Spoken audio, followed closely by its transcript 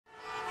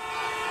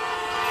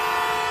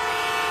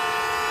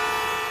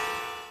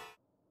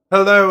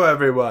Hello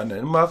everyone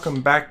and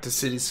welcome back to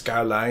City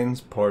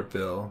Skylines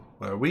Portville,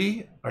 where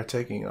we are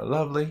taking a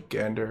lovely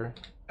gander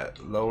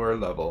at lower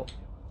level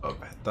of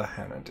the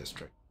Hannah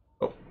district.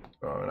 Oh,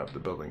 going up the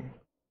building.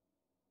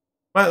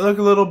 Might look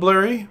a little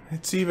blurry,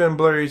 it's even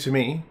blurry to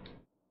me,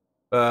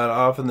 but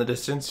off in the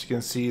distance you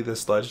can see the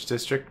sludge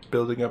district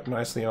building up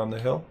nicely on the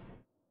hill.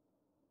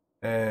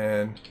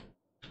 And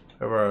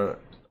have our...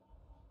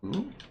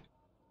 Ooh.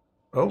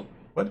 Oh,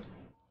 what?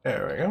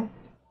 There we go.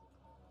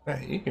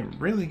 Hey, you can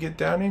really get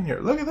down in here.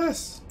 Look at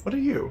this! What are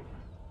you?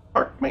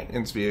 Park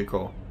maintenance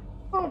vehicle.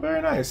 Oh,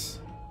 very nice.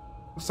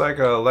 Looks like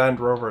a Land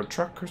Rover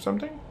truck or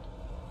something.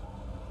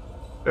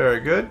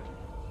 Very good.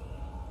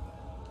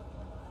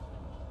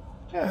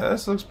 Yeah,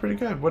 this looks pretty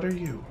good. What are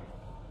you?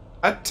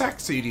 A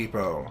taxi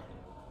depot.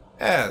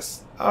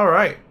 Yes,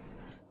 alright.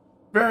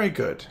 Very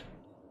good.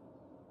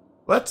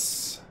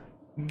 Let's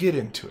get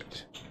into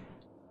it.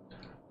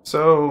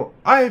 So,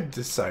 I've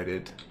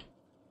decided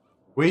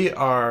we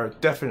are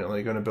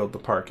definitely going to build the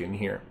park in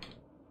here.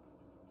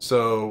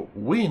 So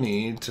we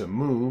need to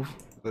move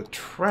the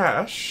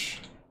trash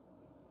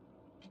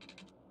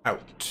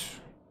out.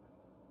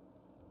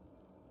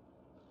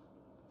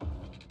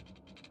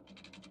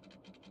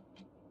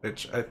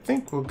 Which I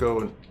think will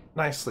go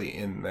nicely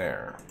in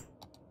there.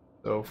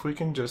 So if we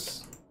can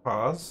just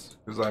pause,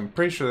 because I'm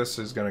pretty sure this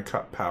is going to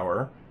cut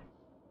power.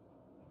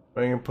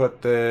 We can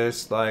put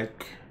this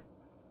like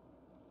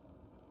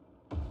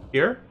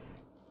here.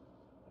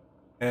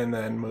 And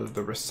then move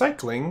the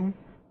recycling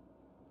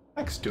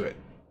next to it.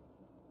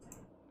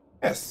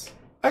 Yes,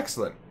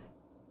 excellent.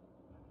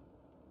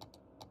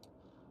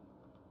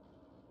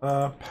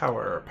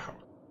 Power.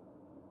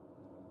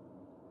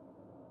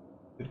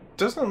 It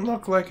doesn't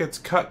look like it's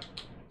cut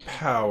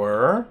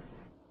power.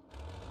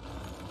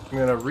 I'm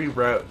gonna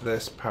reroute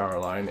this power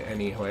line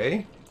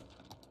anyway.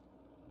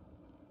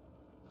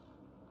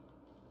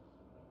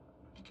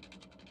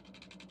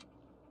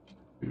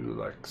 Do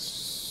like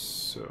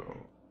so.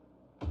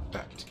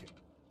 That.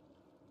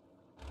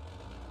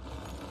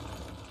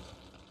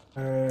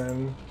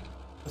 And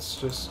let's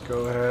just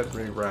go ahead and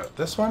reroute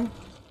this one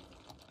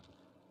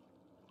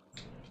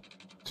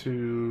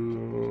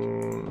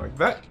to like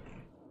that.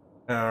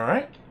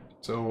 Alright,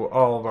 so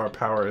all of our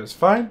power is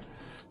fine.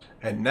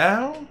 And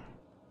now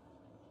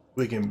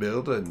we can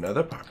build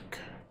another park.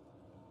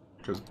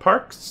 Because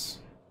parks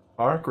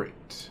are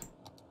great.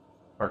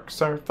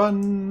 Parks are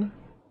fun.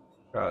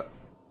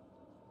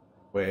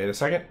 Wait a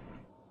second.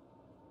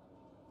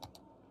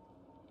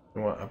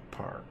 We want a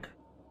park.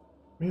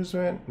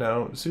 Amusement?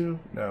 No. Zoo?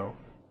 No.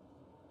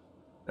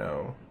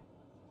 No.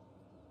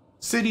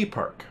 City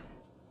Park.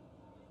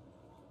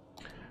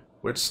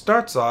 Which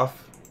starts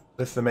off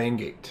with the main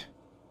gate.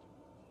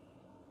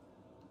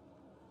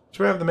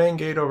 Should we have the main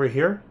gate over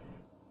here?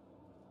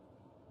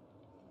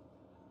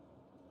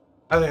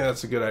 I think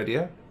that's a good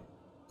idea.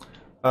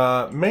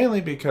 Mainly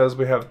because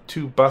we have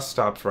two bus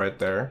stops right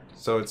there,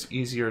 so it's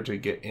easier to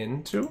get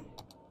into.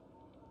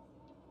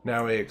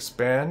 Now we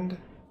expand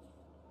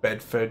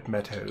Bedford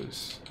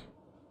Meadows.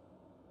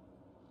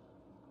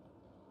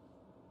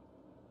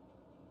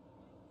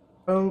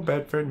 Oh,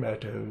 Bedford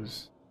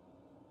Meadows.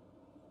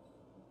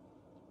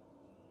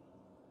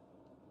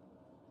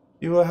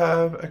 You will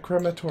have a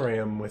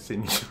crematorium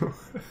within you.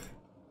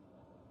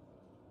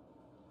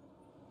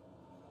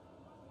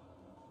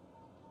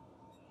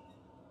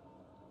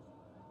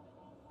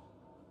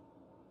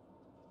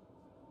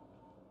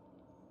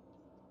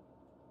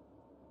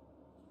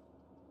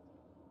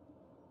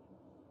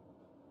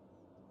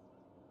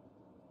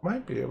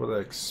 Might be able to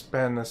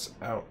expand this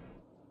out.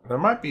 There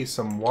might be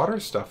some water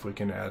stuff we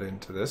can add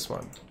into this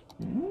one.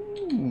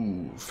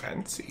 Ooh,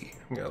 fancy.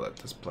 I'm gonna let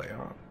this play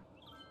on.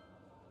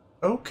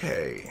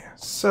 Okay,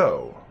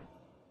 so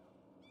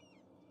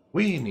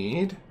we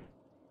need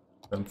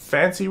some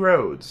fancy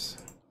roads.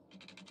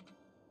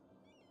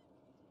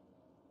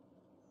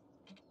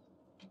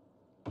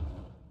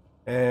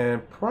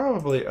 And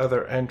probably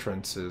other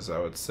entrances, I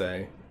would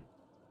say.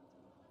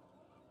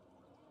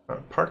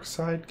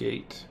 Parkside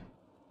Gate.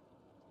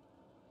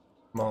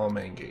 Small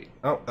main gate.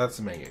 Oh, that's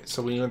the main gate.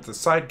 So we went the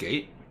side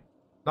gate.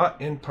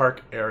 Not in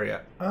park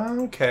area.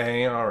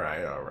 Okay,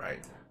 alright.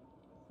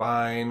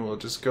 Fine, we'll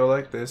just go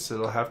like this.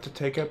 It'll have to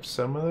take up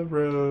some of the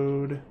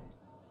road.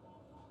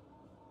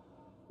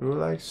 Go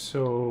like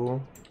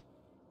so.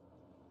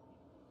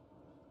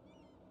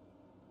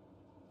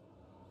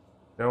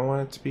 Don't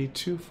want it to be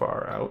too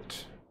far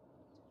out.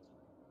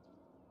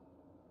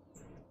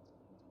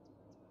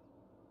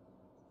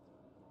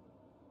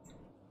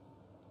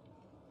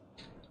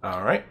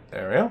 Alright,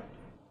 there we go.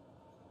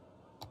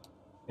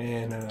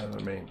 And another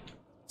main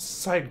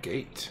side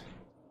gate.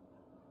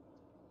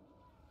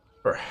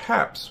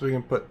 Perhaps we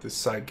can put this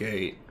side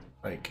gate,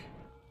 like,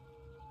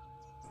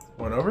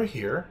 one over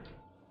here.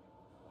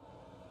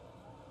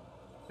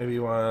 Maybe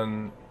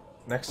one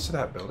next to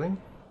that building.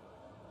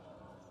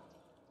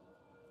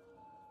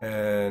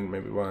 And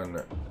maybe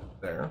one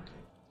there.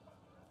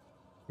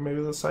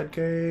 Maybe the side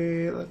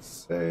gate, let's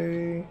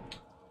say,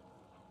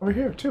 over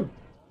here too.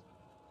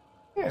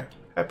 Yeah,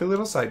 happy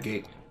little side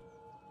gate.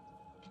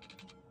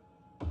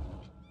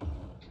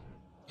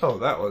 Oh,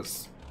 that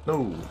was...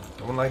 No,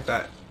 don't like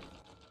that.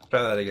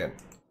 Try that again.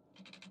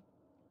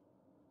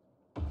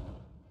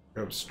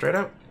 Go straight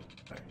out.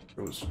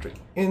 Go straight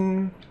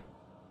in.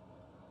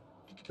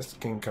 This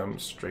can come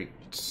straight.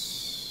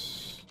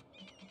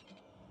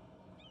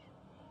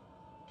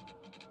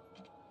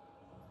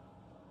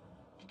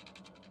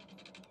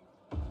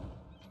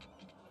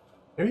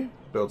 Maybe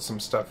build some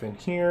stuff in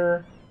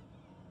here.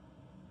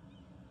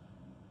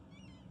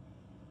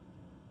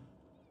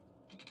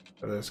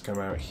 Let this come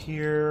out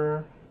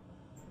here.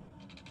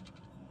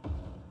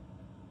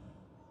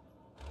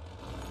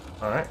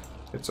 Alright,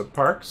 it's a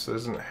park, so it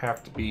doesn't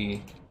have to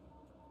be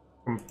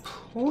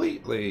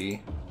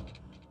completely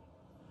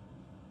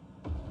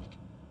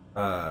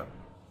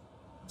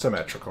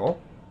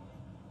symmetrical.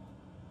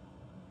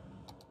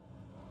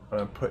 I'm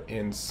gonna put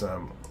in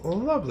some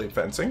lovely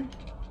fencing.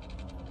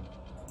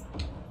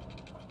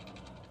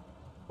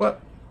 What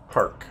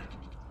park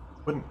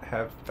wouldn't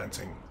have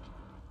fencing?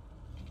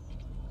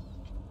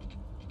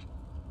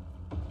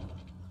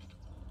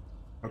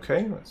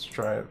 Okay, let's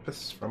try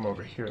this from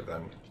over here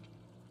then.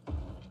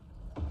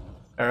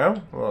 There we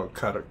go, a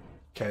little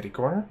catty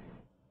corner.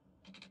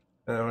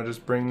 And then we'll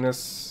just bring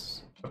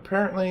this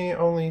apparently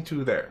only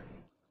to there.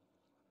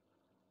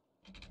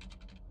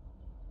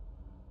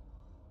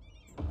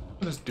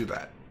 We'll just do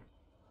that.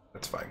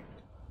 That's fine.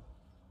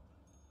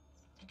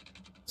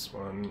 This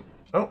one,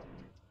 oh,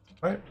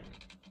 right.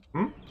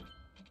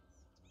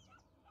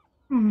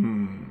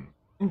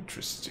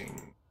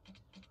 Interesting.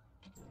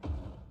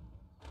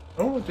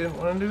 Oh, I didn't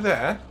want to do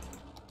that.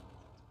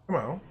 Come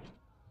on.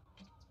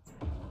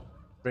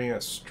 Bring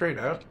it straight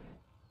out.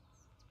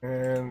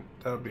 And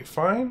that'll be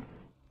fine.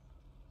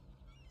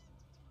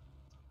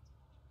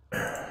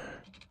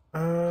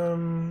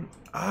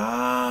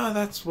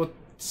 That's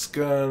what's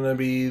gonna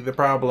be the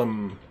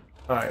problem.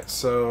 Alright,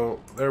 so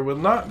there will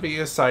not be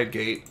a side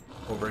gate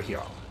over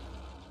here.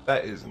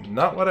 That is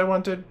not what I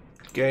wanted.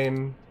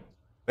 Game,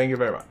 thank you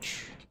very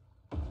much.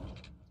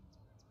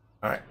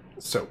 Alright,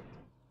 so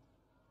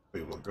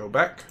we will go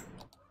back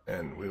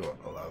and we will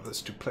allow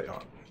this to play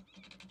on.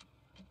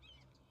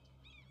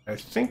 I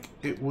think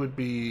it would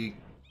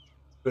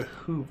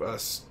behoove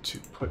us to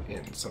put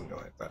in something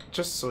like that,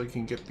 just so we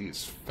can get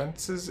these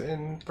fences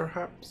in,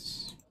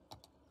 perhaps.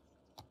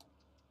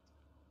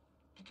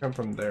 Come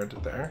from there to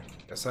there.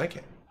 Yes, I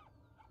can.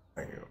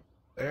 I can go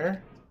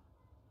there.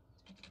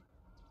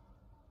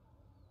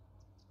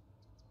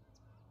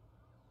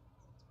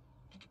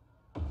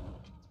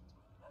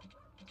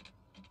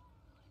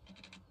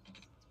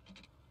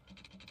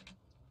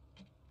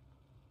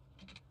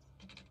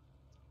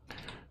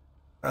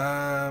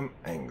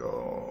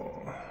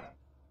 Angle.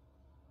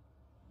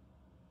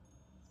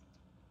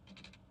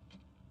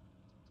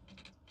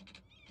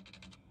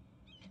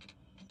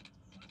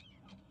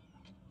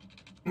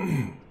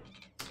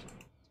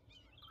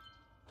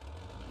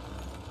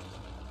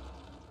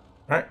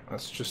 Alright,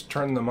 let's just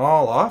turn them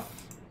all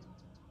off.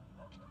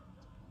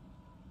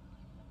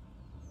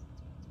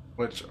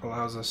 Which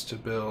allows us to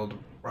build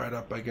right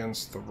up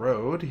against the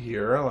road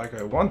here, like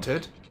I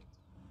wanted.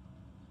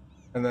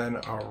 And then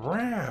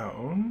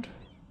around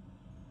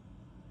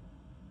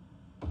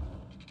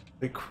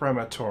the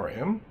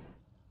crematorium.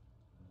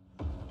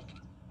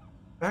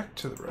 Back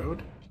to the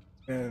road.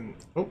 And,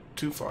 oh,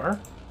 too far.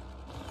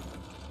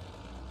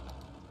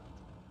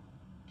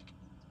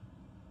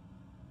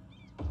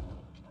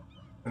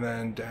 And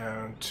then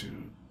down to...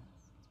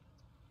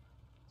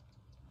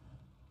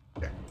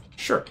 Yeah,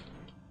 sure.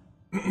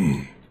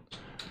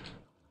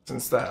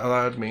 Since that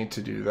allowed me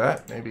to do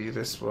that, maybe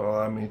this will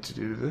allow me to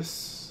do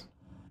this.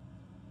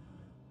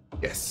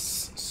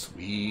 Yes,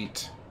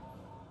 sweet.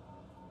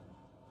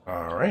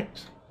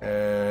 Alright,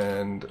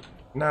 and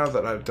now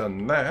that I've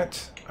done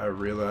that, I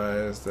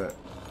realize that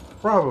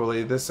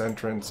probably this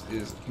entrance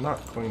is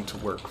not going to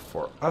work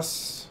for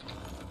us.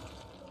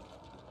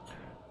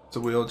 So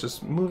we'll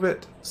just move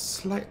it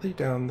slightly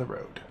down the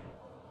road.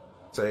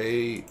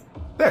 Say,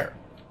 there.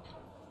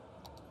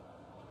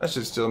 That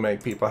should still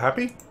make people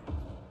happy.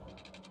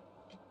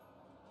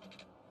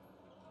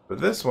 For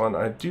this one,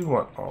 I do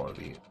want all of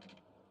these.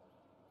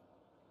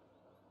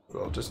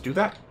 We'll just do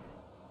that.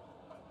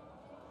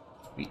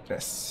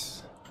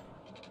 Sweetness.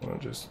 We'll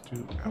just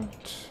do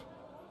out.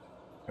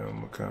 And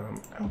we'll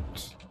come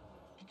out.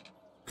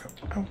 Come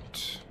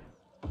out.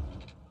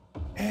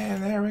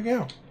 And there we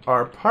go.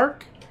 Our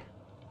park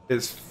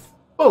is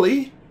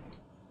fully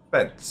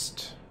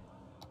fenced.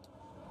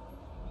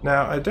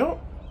 Now, I know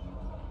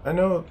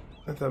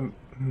that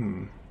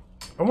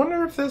I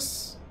wonder if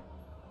this,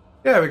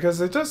 yeah,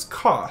 because it does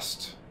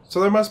cost.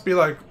 So there must be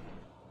like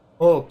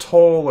a little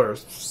toll or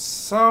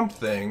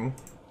something.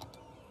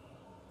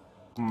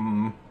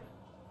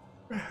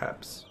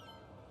 Perhaps.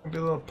 Maybe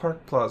a little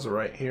park plaza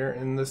right here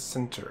in the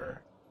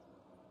center.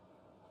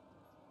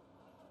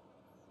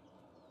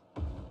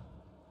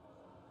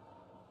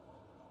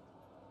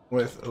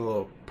 With a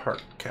little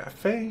park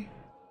cafe.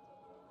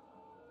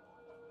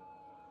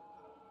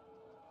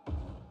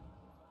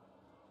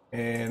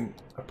 And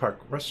a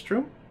park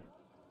restroom.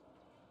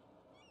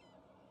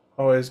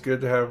 Always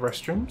good to have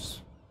restrooms,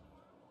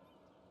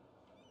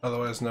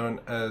 otherwise known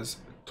as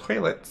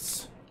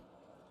toilets.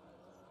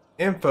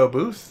 Info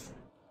booth.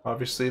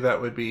 Obviously,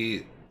 that would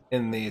be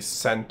in the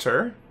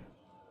center.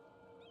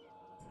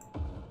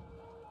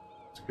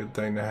 It's a good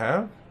thing to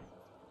have.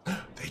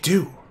 They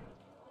do.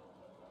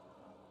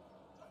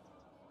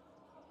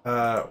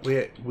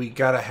 We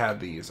gotta have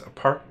these. A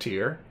park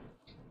tier.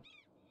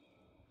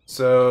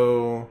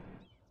 So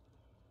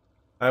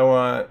I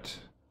want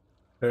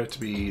there to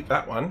be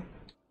that one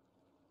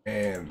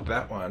and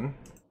that one,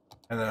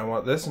 and then I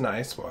want this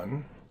nice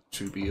one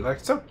to be like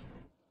so.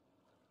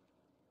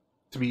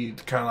 To be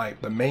kind of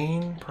like the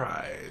main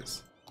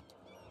prize.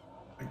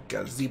 A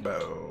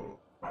gazebo.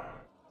 I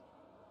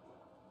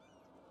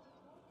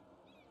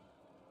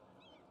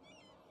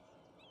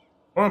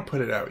want to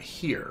put it out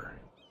here.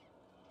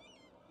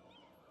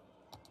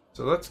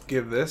 So let's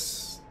give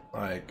this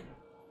like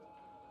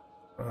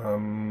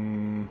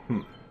I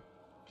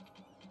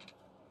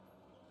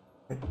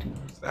do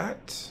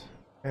that,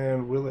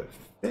 and will it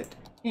fit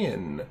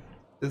in?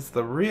 Is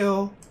the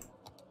real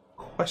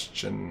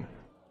question.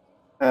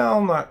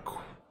 Well, not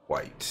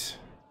quite.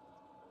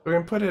 We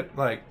can put it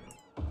like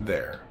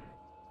there.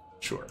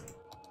 Sure.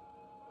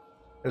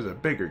 There's a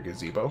bigger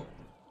gazebo,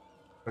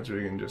 which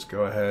we can just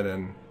go ahead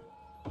and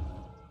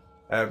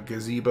have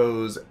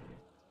gazebos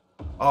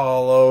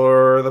all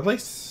over the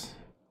place.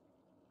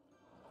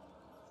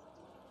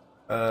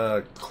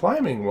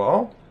 Climbing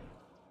wall.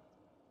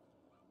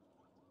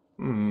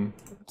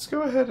 Let's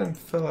go ahead and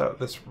fill out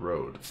this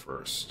road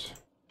first.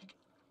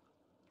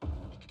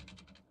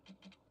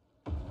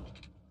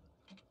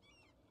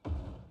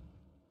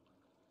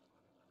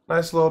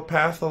 Nice little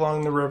path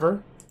along the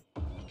river.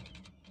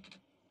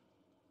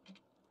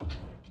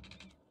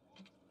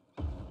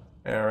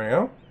 There we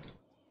go.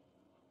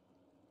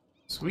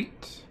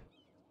 Sweet.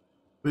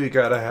 We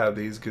gotta have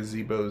these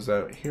gazebos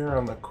out here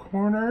on the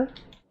corner.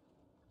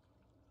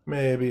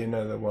 Maybe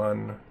another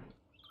one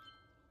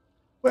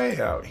way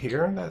out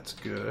here. That's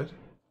good.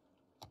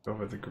 Go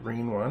with the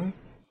green one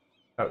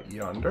out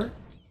yonder.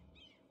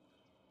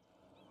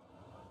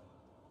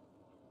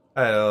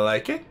 I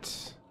like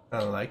it.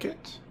 I like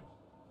it.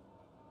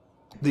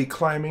 The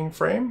climbing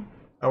frame,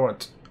 I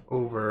want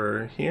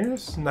over here.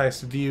 It's a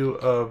nice view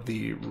of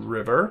the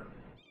river.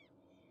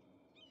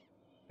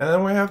 And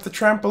then we have the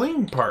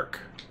trampoline park,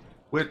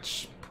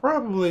 which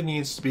probably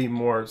needs to be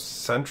more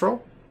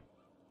central.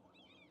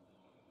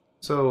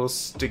 So we'll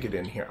stick it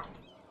in here.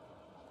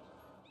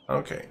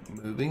 Okay,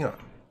 moving on.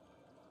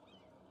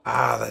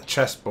 Ah, the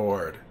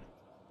chessboard.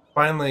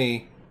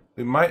 Finally,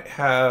 we might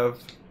have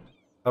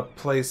a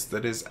place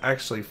that is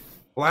actually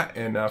flat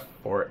enough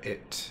for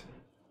it.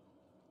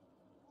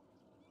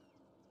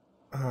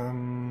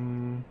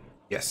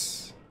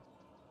 Yes.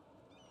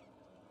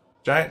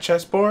 Giant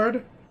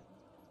chessboard.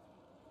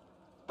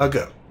 A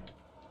go.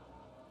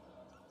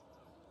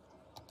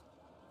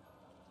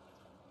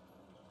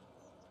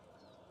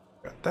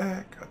 Got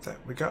that, got that.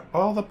 We got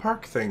all the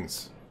park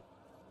things.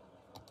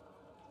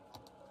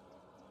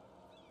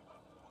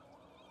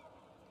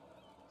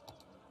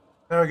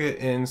 Now we get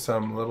in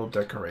some little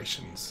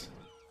decorations.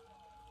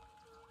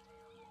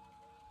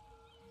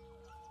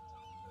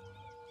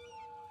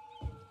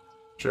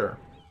 Sure.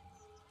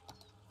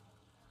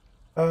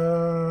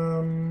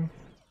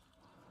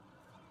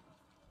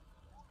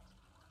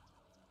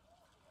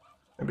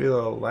 Maybe a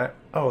little lamp.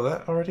 Oh,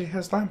 that already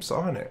has lamps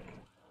on it.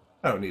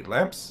 I don't need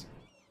lamps.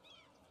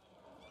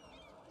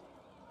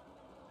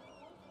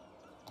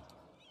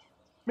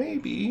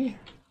 Maybe.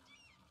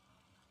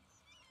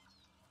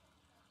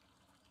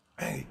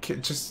 I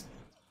could just.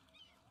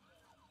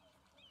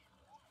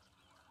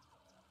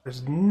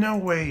 There's no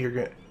way you're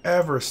gonna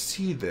ever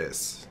see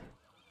this.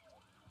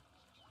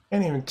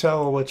 Can't even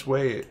tell which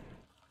way it.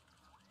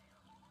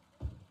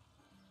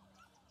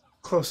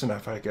 Close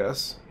enough, I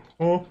guess.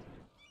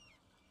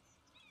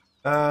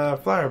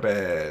 Flower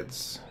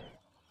beds.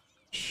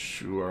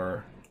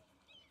 Sure.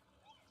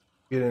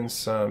 Get in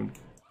some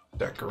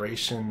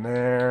decoration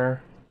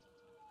there.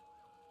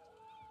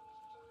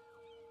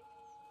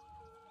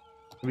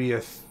 Maybe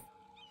is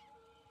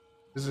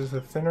this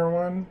a thinner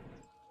one?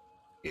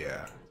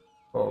 Yeah.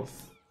 Well,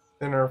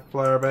 thinner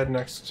flower bed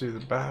next to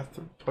the bath,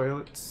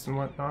 toilets, and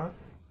whatnot.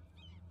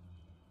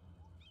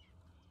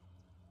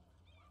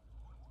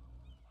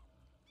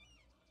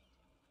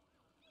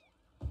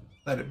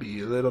 Let it be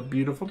a little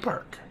beautiful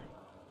park.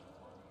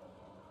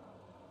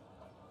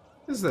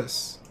 What is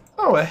this?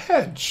 Oh, a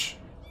hedge.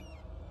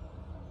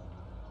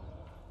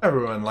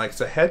 Everyone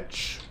likes a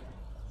hedge.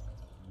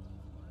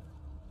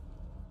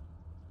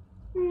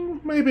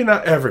 Maybe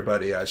not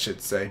everybody, I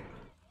should say.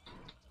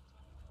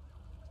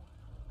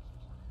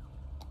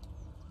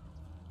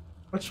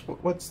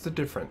 What's the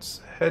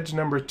difference? Hedge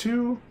number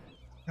 2,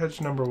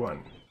 hedge number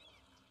 1.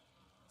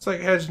 It's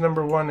like hedge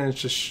number 1 is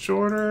just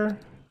shorter.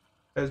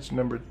 Hedge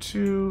number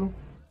 2.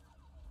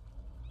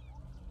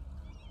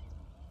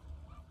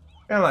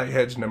 I like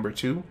hedge number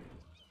 2.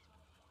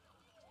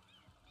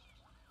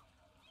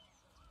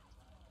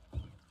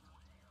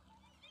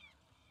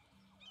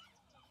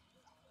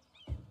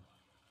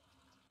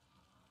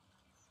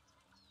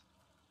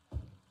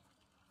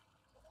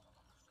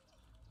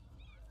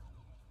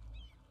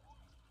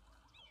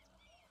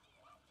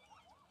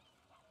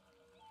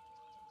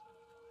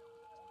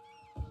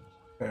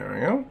 There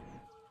we go.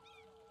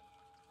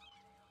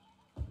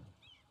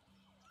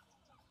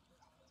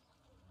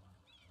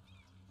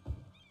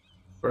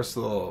 First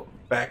little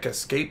back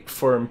escape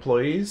for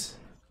employees.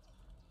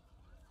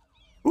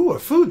 Ooh, a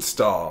food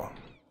stall.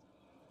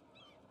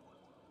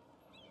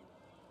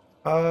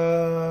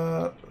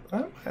 That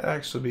might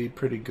actually be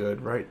pretty good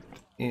right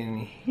in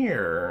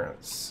here,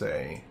 let's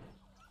say.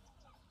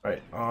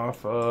 Right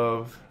off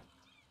of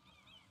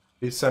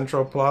the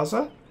Central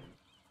Plaza.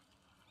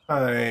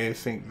 I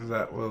think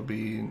that will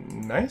be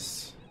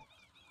nice.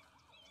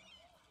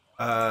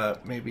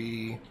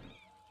 Maybe...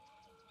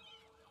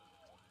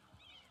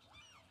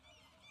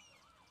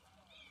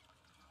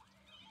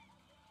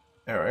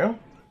 There we go.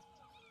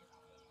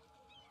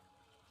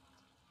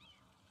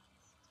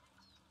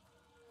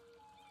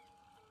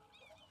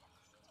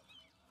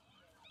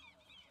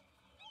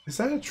 Is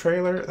that a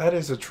trailer? That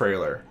is a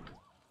trailer.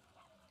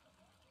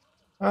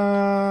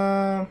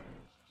 Well,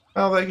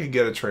 they could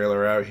get a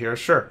trailer out here,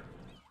 sure.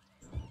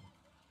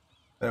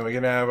 Then we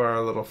can have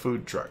our little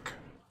food truck.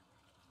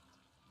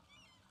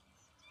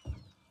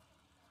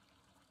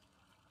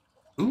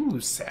 Ooh,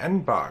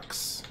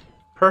 sandbox.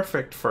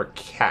 Perfect for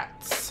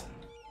cats.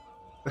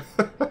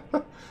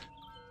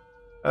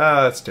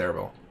 That's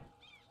terrible.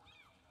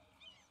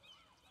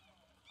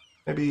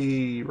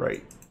 Maybe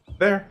right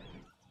there.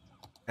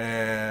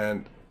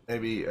 And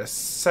maybe a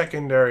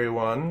secondary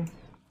one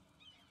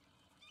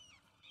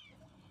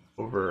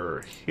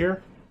over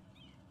here.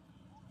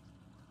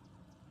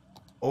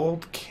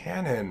 Old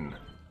cannon.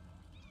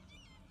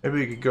 Maybe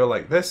we could go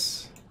like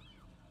this.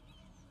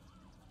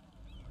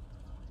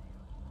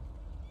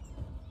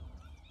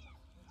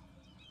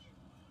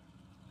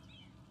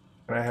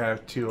 And I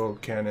have two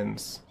old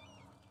cannons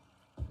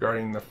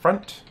guarding the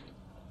front.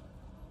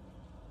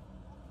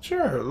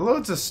 Sure,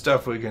 loads of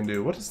stuff we can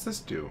do. What does this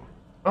do?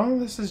 Oh,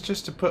 this is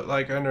just to put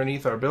like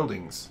underneath our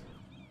buildings.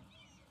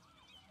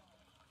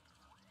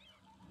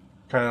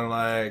 Kind of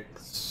like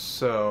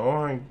so,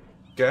 I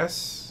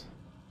guess.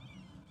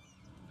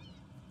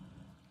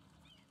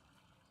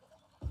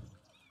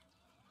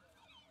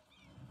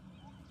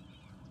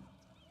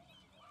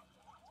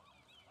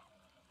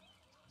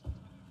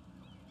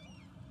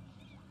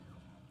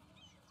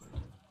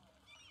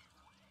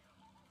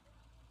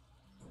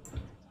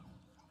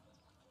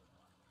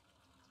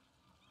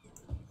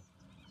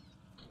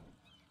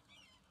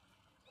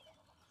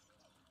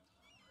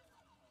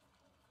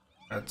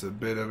 That's a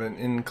bit of an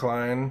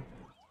incline.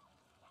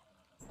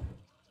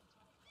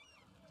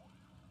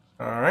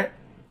 Alright.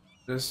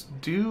 Just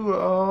do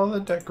all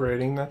the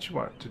decorating that you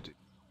want to do.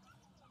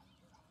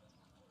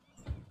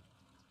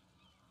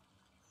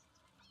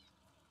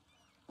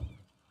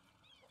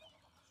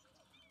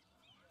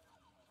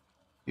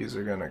 These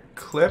are gonna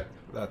clip.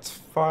 That's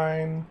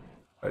fine.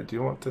 I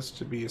do want this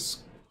to be a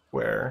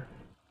square.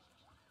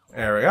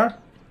 There we are.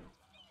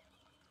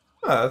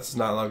 Oh, that's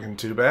not looking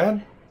too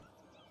bad.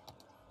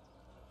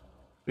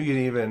 We can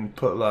even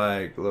put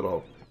like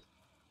little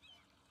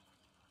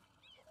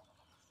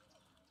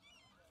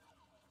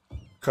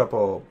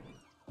couple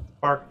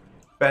park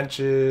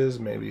benches,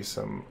 maybe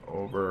some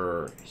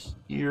over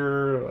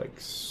here, like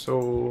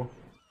so.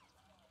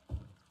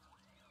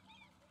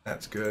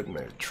 That's good.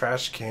 Maybe a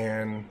trash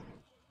can.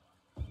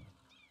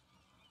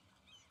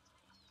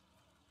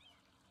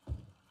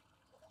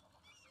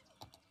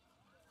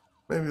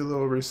 Maybe a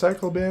little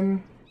recycle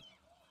bin.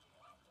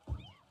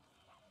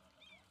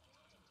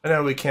 I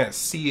know we can't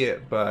see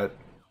it, but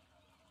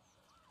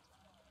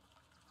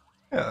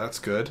yeah, that's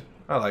good.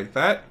 I like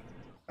that.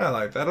 I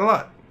like that a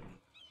lot.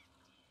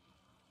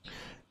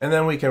 And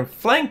then we can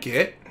flank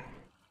it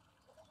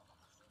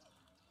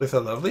with a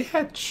lovely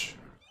hedge.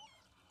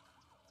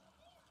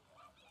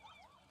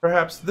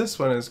 Perhaps this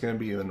one is going to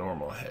be the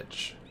normal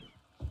hedge.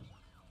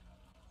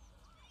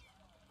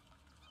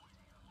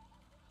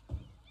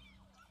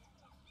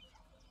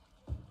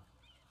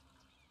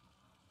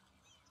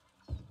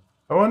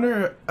 I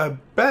wonder, I'm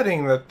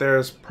betting that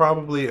there's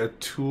probably a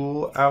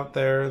tool out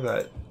there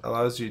that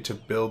allows you to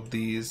build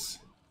these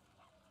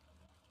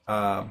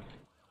as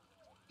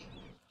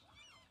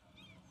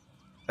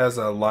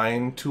a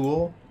line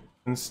tool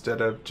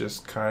instead of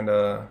just kind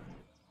of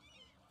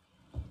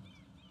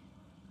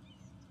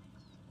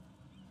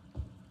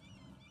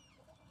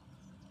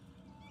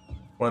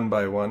one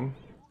by one.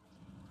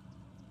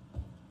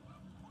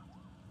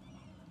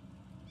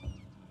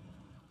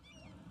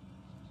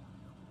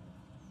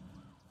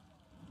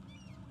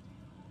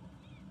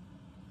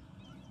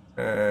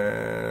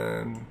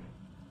 And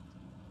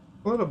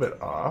a little bit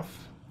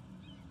off.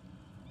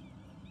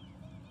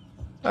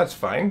 That's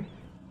fine.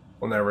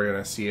 We're never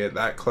gonna see it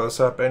that close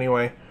up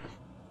anyway.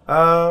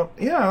 Yeah,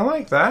 I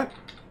like that.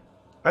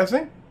 I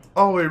think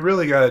all we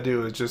really gotta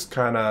do is just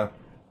kind of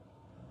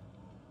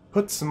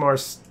put some more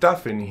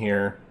stuff in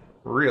here,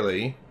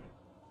 really.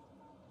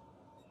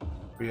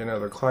 Be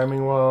another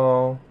climbing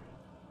wall.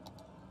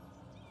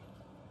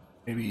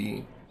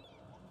 Maybe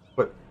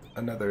put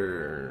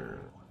another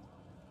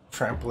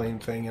trampoline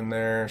thing in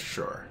there,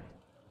 sure.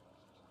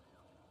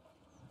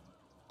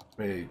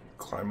 Maybe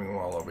climbing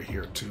wall over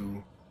here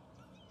too.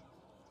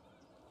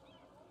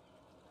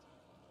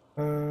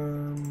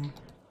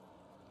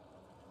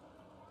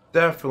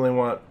 Definitely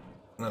want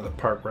another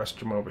park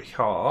restroom over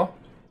here.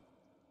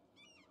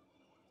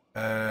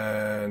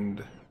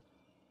 And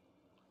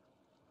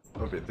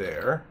over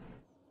there.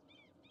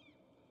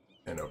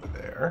 And over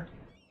there.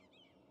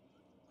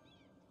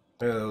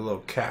 And a little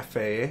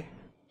cafe.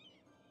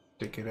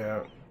 Stick it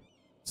out.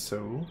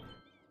 So.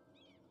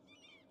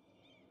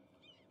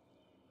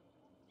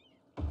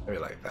 Maybe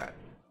like that.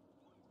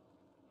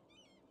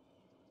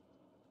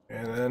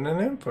 And then an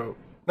info.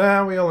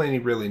 Nah, we only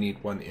really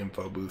need one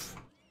info booth.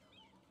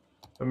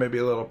 But maybe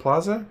a little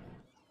plaza?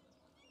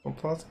 Little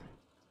plaza?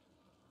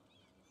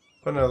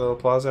 Put another little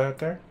plaza out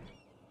there.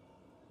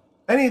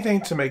 Anything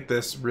to make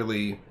this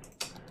really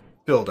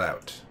filled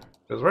out.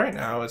 Because right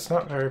now, it's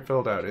not very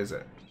filled out, is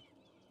it?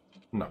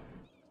 No.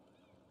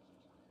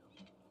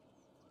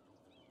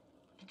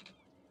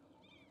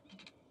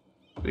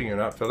 Speaking of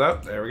not filled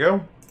out, there we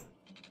go.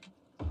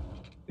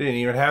 Didn't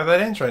even have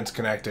that entrance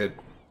connected.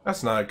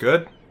 That's not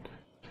good.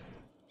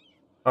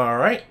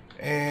 Alright,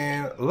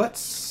 and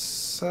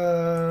let's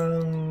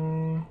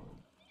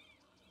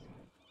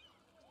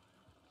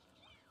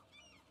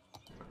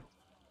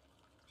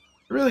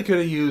really could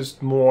have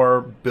used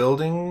more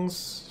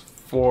buildings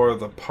for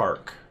the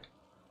park.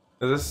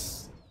 There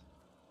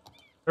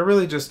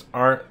really just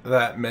aren't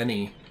that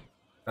many.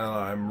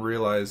 I'm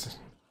realizing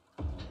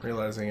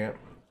it.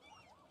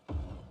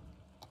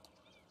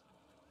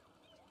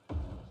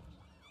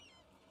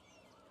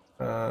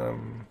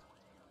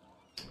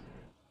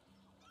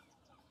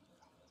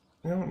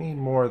 We don't need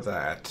more of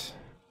that.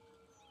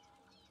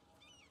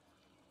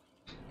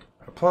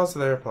 Plaza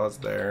there,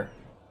 plaza there.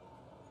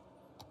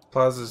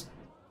 Plaza's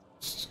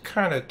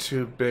kind of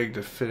too big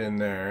to fit in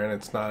there, and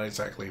it's not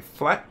exactly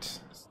flat,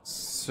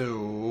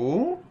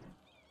 so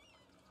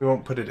we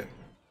won't put it in.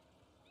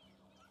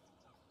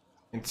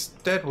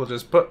 Instead, we'll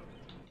just put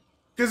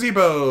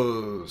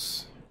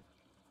gazebos,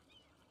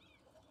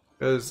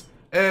 because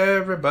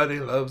everybody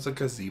loves a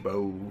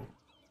gazebo.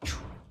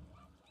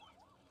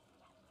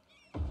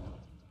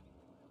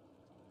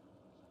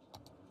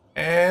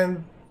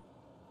 And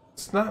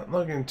it's not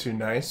looking too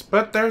nice,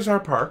 but there's our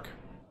park.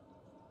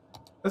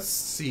 Let's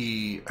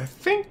see, I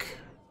think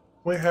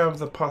we have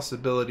the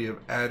possibility of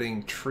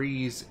adding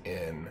trees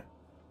in.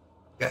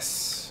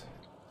 Yes.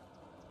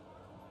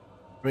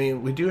 I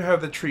mean, we do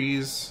have the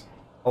trees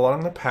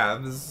along the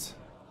paths,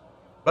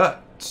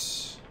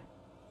 but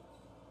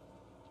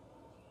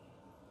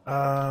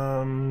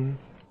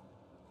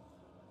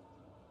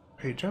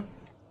page up?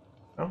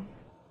 No?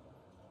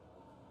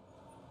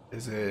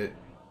 Is it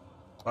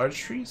large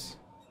trees?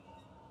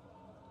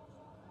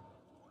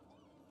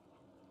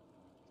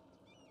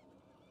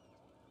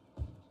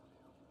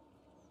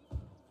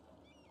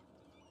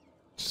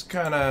 Just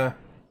kind of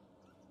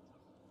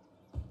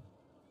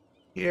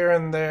here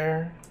and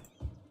there.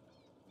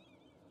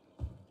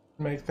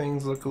 Make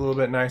things look a little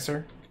bit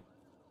nicer.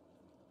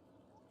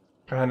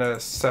 Kind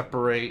of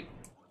separate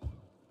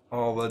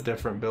all the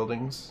different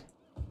buildings.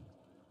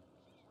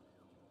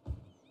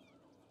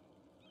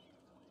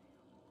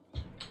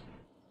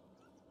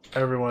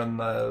 Everyone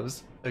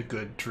loves a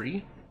good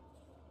tree.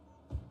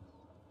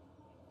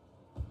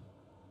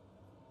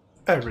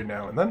 Every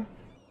now and then.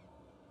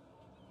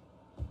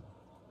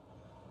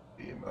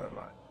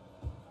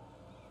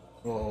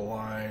 A little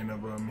line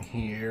of them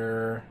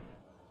here.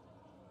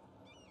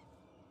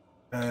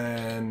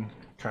 And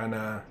kind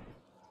of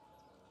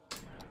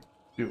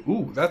do,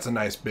 ooh, that's a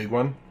nice big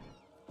one.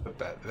 Put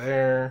that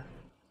there.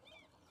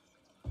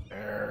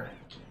 There.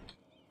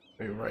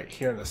 Maybe right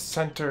here in the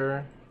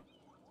center.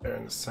 There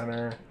in the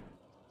center.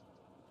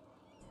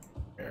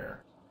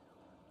 There.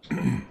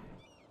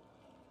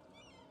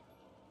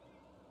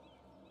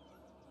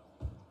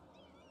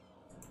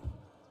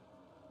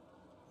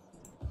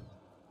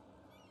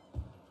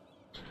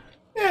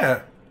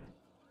 Yeah.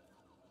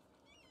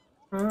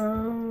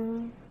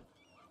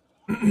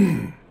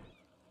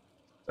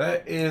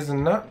 That is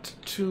not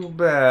too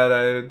bad,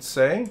 I would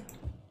say.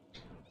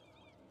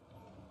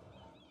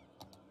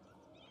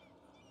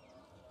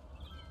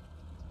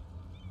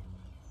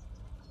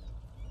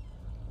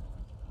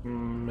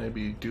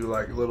 Maybe do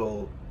like a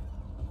little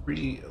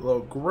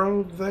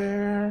grove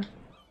there.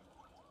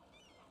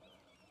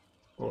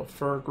 A little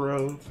fir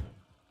grove.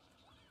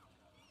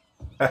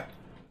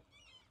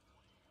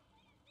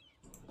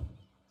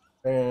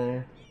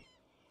 There.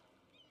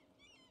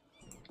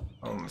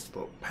 On this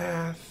little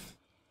path.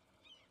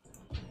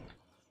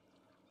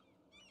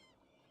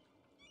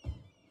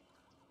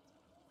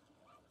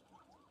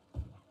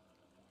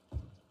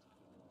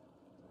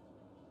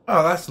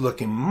 Oh, that's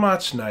looking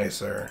much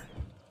nicer.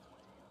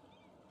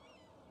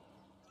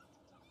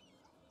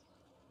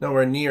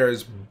 Nowhere near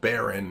as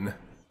barren.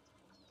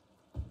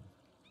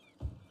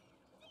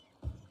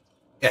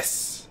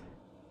 Yes.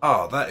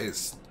 Oh, that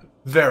is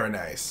very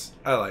nice.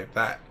 I like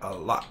that a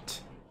lot.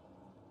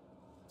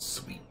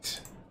 Sweet.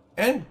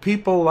 And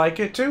people like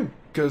it too,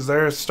 because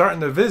they're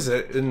starting to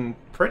visit in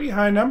pretty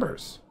high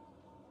numbers.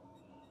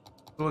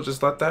 So we'll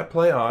just let that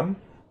play on.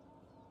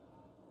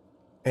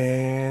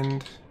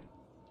 And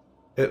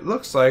it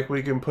looks like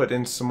we can put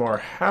in some more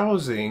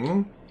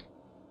housing,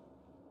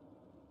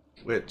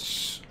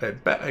 which I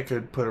bet I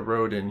could put a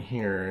road in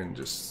here and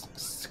just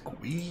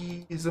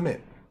squeeze them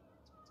in.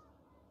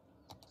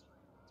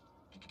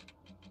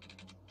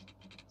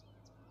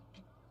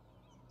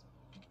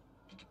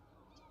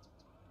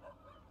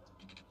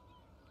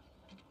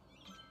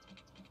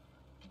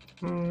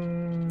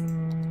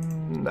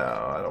 No,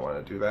 I don't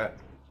want to do that.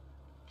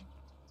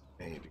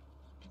 Maybe.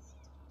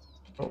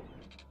 Oh,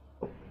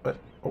 what?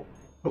 Oh,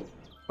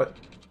 what?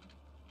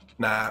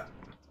 Nah,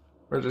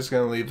 we're just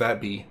gonna leave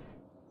that be.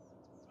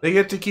 They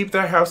get to keep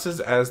their houses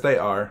as they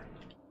are.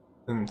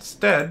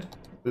 Instead,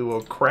 we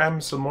will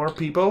cram some more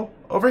people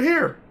over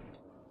here.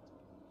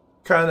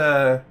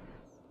 Kinda...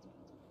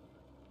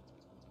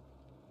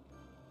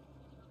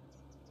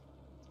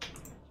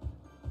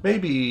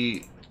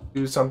 maybe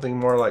do something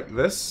more like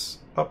this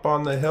up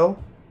on the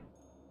hill.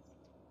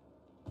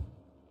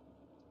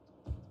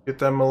 Get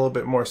them a little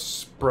bit more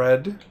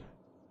spread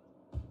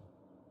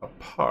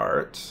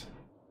apart,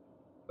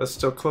 but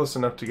still close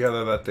enough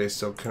together that they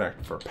still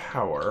connect for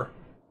power.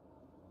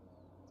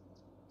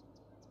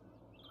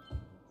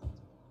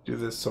 Do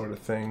this sort of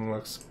thing,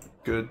 looks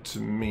good to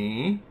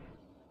me.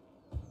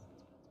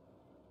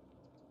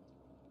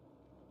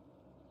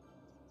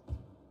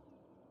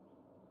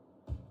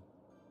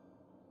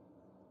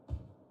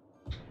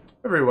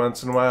 Every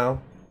once in a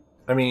while.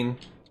 I mean,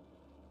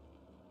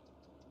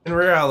 in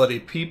reality,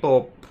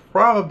 people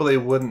probably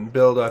wouldn't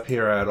build up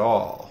here at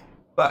all.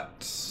 But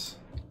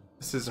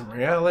this isn't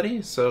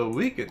reality, so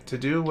we get to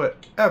do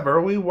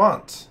whatever we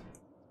want.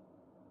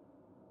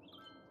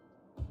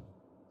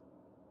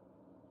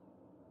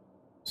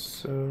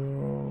 So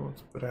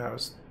let's put a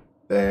house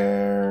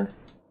there.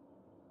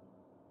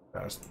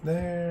 House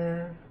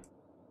there.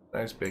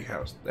 Nice big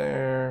house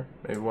there.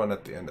 Maybe one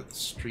at the end of the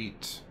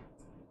street.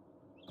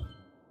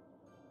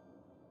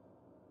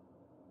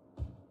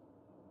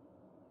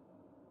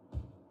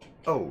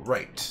 Oh,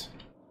 right.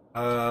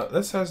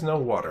 This has no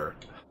water.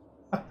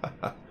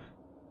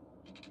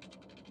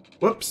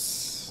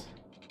 Whoops.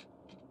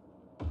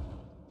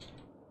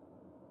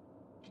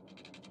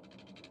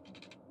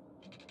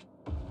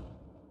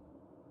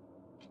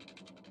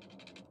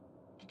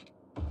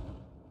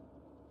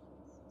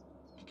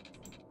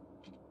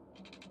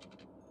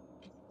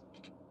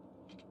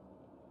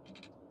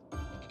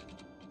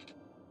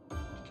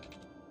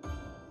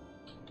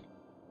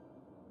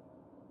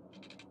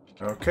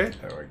 Okay,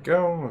 there we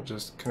go. We'll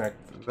just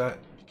connect that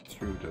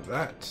through to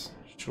that.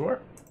 Sure.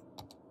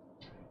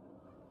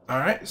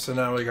 Alright, so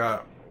now we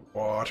got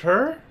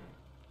water.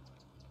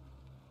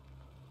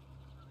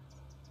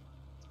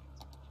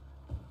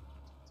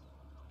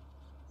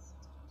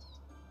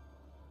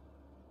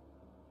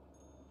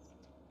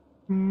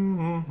 I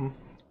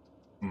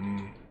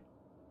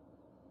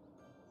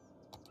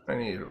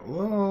need a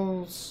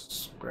little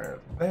square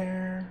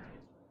there.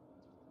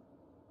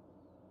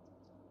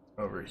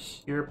 Over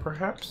here,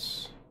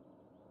 perhaps.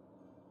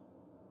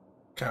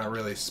 Kind of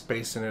really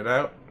spacing it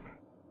out.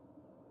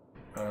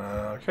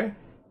 Okay.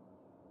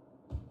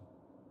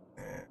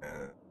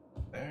 And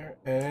there,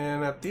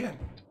 and at the end.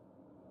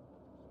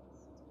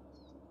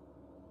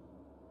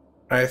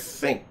 I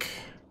think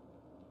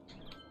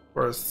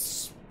for a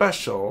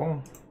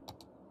special,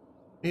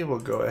 we will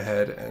go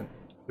ahead and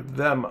give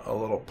them a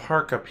little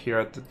park up here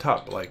at the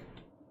top, like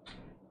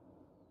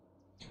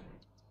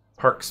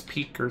Parks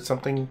Peak or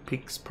something.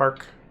 Peaks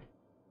Park.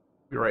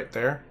 Be right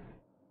there.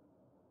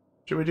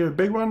 Should we do a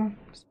big one?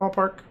 Small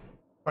park?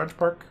 Large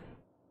park?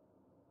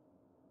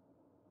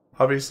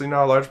 Obviously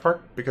not a large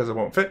park because it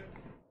won't fit.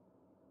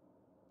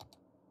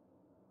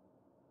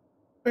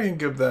 We can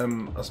give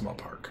them a small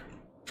park.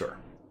 Sure.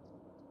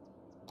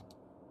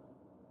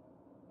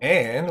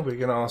 And we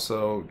can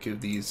also give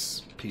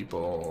these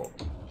people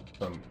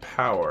some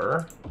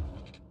power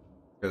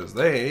because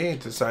they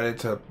decided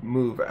to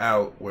move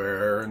out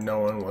where no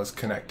one was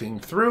connecting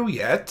through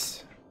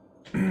yet.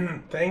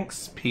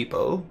 Thanks,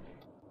 people.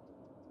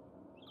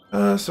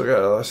 So we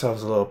got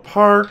ourselves a little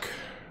park.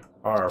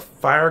 Our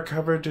fire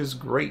coverage is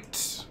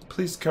great.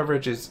 Police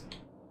coverage is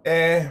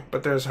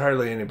but there's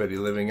hardly anybody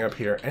living up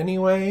here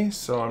anyway,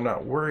 so I'm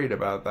not worried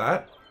about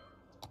that.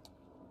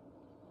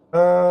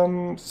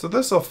 So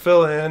this will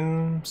fill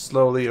in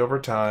slowly over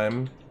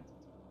time.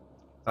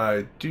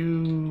 I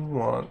do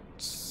want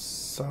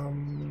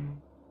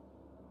some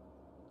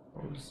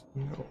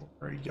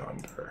over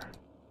yonder.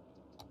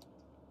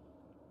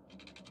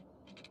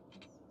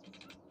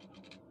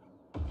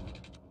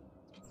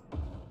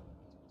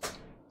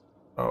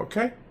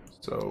 Okay,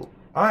 so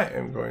I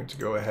am going to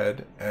go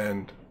ahead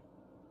and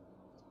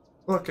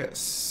look at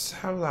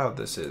how loud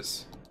this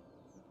is.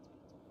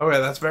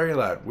 Okay, that's very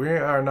loud. We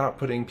are not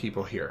putting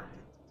people here.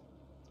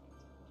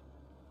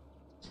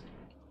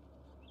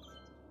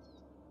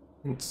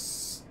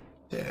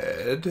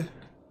 Instead,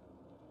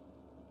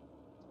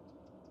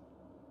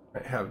 I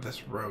have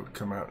this road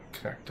come out and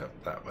connect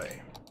up that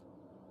way.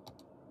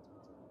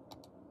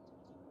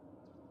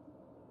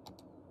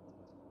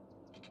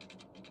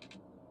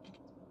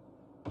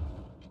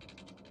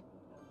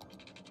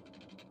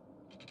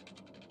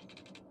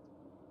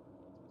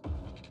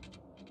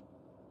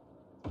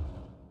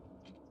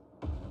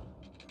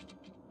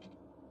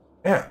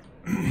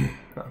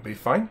 be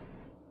fine.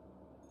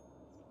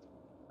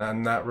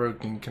 And that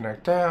road can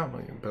connect out.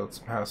 We can build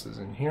some houses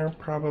in here,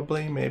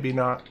 probably. Maybe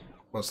not.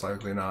 Most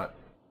likely not.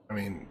 I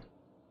mean,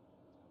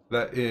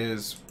 that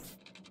is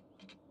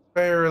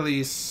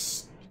fairly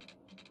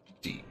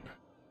steep.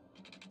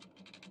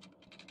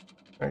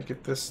 Can I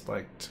get this,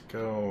 like, to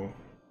go?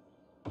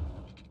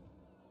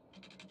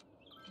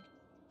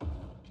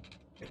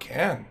 I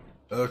can.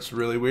 It looks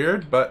really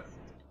weird, but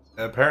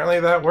apparently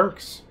that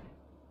works.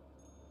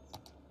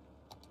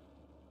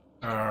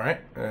 Alright,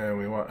 and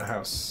we want a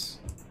house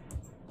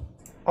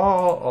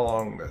all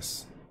along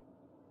this.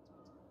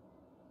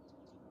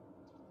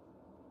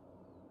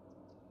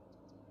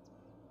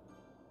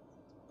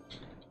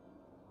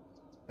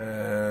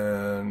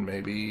 And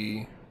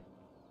maybe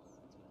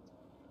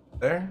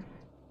there.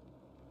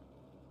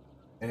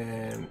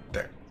 And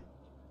there.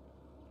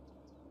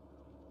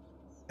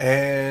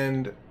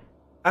 And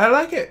I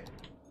like it.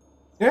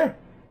 Yeah.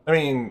 I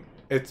mean,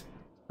 it's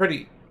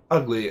pretty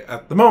ugly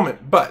at the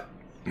moment, but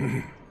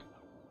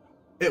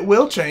it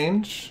will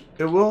change.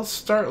 It will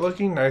start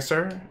looking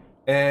nicer,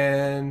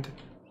 and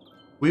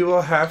we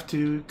will have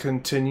to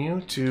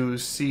continue to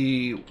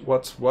see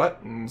what's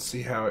what and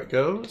see how it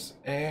goes,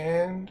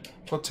 and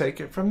we'll take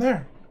it from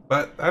there.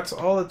 But that's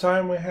all the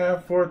time we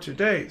have for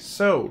today.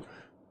 So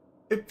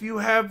if you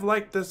have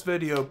liked this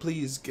video,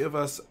 please give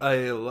us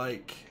a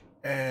like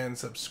and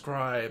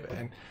subscribe,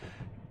 and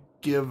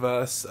give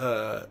us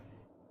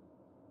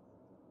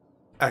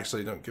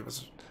actually don't give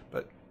us,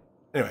 but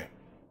anyway,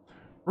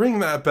 ring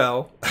that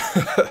bell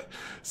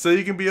so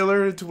you can be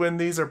alerted to when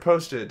these are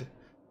posted.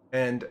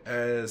 And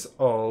as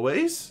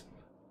always,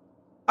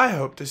 I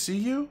hope to see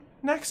you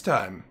next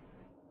time.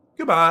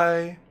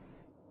 Goodbye.